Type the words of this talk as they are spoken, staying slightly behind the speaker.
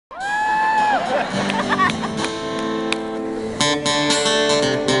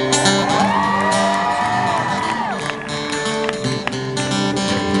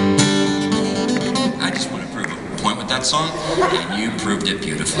proved it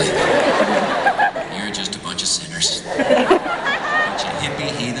beautifully. You're just a bunch of sinners. Bunch of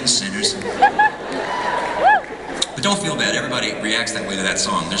hippie, heathen sinners. But don't feel bad, everybody reacts that way to that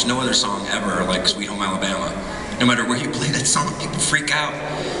song. There's no other song ever like Sweet Home Alabama. No matter where you play that song, people freak out.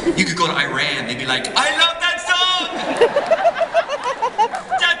 You could go to Iran, they'd be like, I love that song!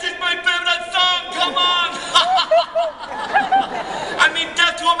 That is my favorite song, come on! I mean,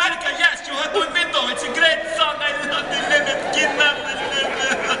 Death to America, yes, you have to admit though, it's a great song, I love the limit, kidnap the limit.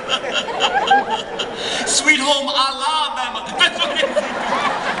 Sweet Home Alabama, that's what it is.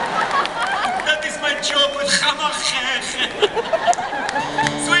 That is my joke with Hamachech.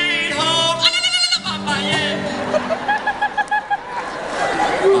 Sweet Home Alabama, yeah.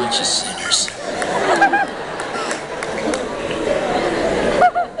 Bunch of sinners.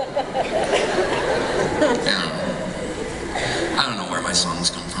 I don't know where my songs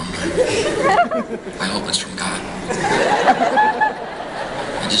come from. I hope it's from God.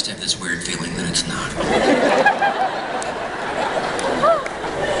 I just have this weird feeling that it's not.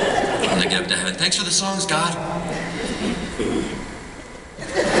 I'm gonna get up to heaven. Thanks for the songs, God.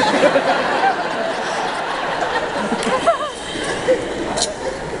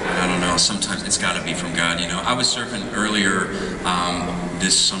 I don't know, sometimes it's gotta be from God, you know. I was surfing earlier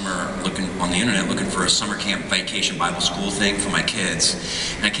this summer looking on the internet looking for a summer camp vacation Bible school thing for my kids.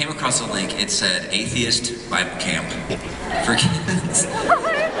 And I came across a link, it said Atheist Bible Camp for kids.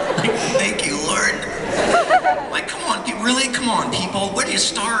 Like, thank you, Lord. Like, come on, really? Come on, people, where do you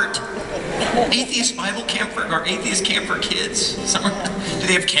start? Atheist Bible Camp for, or Atheist Camp for kids? Do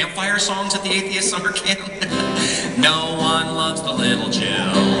they have campfire songs at the Atheist Summer Camp? No one loves the little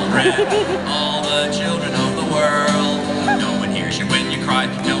children, all the children of the world. No one hears you when you cry,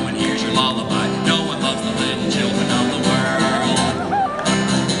 no one hears your lullaby. No one loves the little children of the world.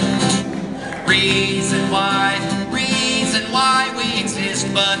 Reason why we exist,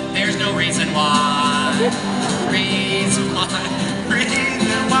 but there's no reason why. Reason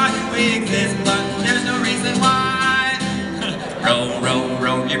why we exist, but there's no reason why. Row, row,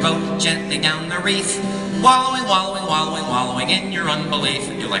 row your boat gently down the reef. Wallowing, wallowing, wallowing, wallowing in your unbelief.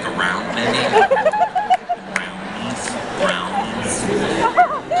 You're like around, maybe. Rounds, rounds.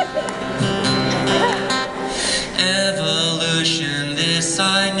 Evolution, this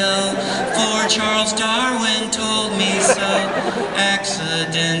I know, for Charles Darwin told me so.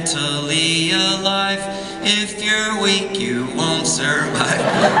 Accidentally alive, if you're weak you won't survive.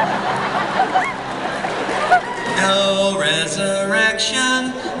 No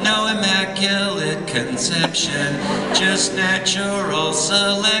resurrection, no immaculate conception, just natural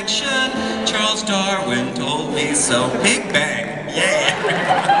selection. Charles Darwin told me so. Big Bang, yeah!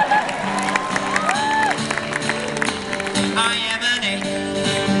 I am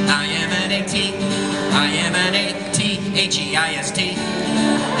an Atheist,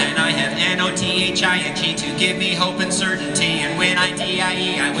 and I have N-O-T-H-I-N-G to give me hope and certainty, and when I die,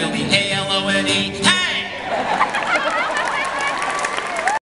 I will be K-L-O-N-E. Hey!